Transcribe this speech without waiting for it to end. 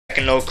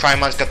second low.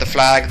 Cryman's got the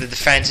flag. The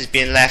defence is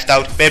being left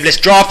out. Biblis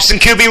drops and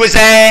QB was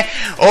there.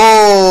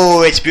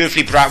 Oh, it's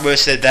beautifully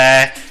bratwursted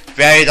there.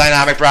 Very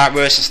dynamic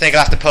bratwurst. I think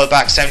I'll have to pull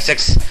back.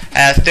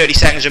 30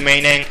 seconds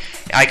remaining.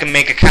 I can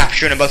make a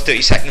capture in about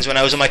 30 seconds when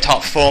I was on my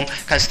top form.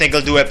 Can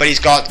Sniggle do it? But he's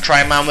got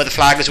Cryman with the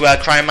flag as well.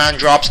 Cryman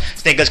drops.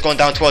 Sniggle's going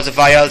down towards the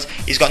vials.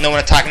 He's got no one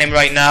attacking him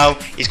right now.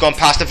 He's going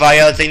past the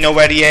vials. They know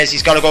where he is.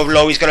 He's got to go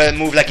low. He's got to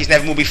move like he's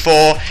never moved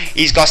before.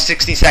 He's got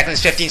 16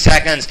 seconds, 15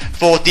 seconds,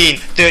 14,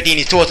 13.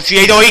 He's towards the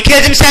 3-8. Oh, he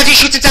kills himself. He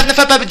shoots himself in the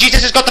foot. But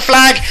Jesus has got the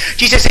flag.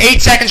 Jesus,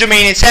 8 seconds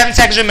remaining, 7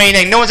 seconds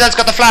remaining. No one else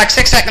got the flag.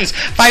 6 seconds,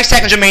 5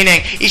 seconds remaining.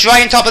 He's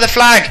right on top of the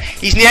flag.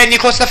 He's near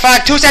close to the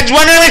flag. 2 seconds,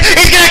 1 remaining.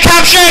 He's going to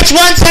capture. It's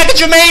 1 second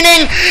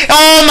remaining.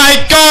 Oh my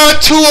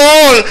god, 2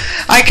 all.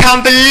 I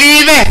can't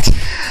believe it.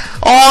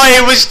 Oh,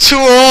 it was 2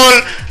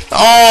 all.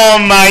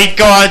 Oh my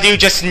god, you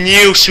just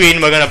knew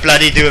Sweden were going to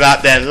bloody do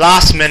that then.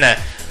 Last minute.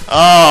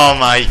 Oh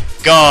my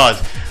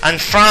god.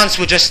 And France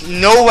were just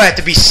nowhere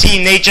to be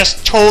seen. They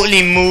just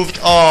totally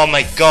moved. Oh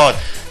my god.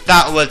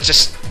 That was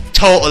just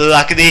total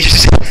luck.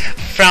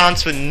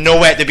 France were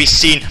nowhere to be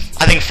seen.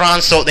 I think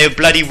France thought they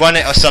bloody won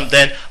it or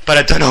something, but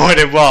I don't know what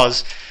it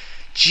was.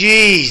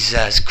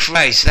 Jesus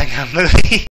Christ, I can't believe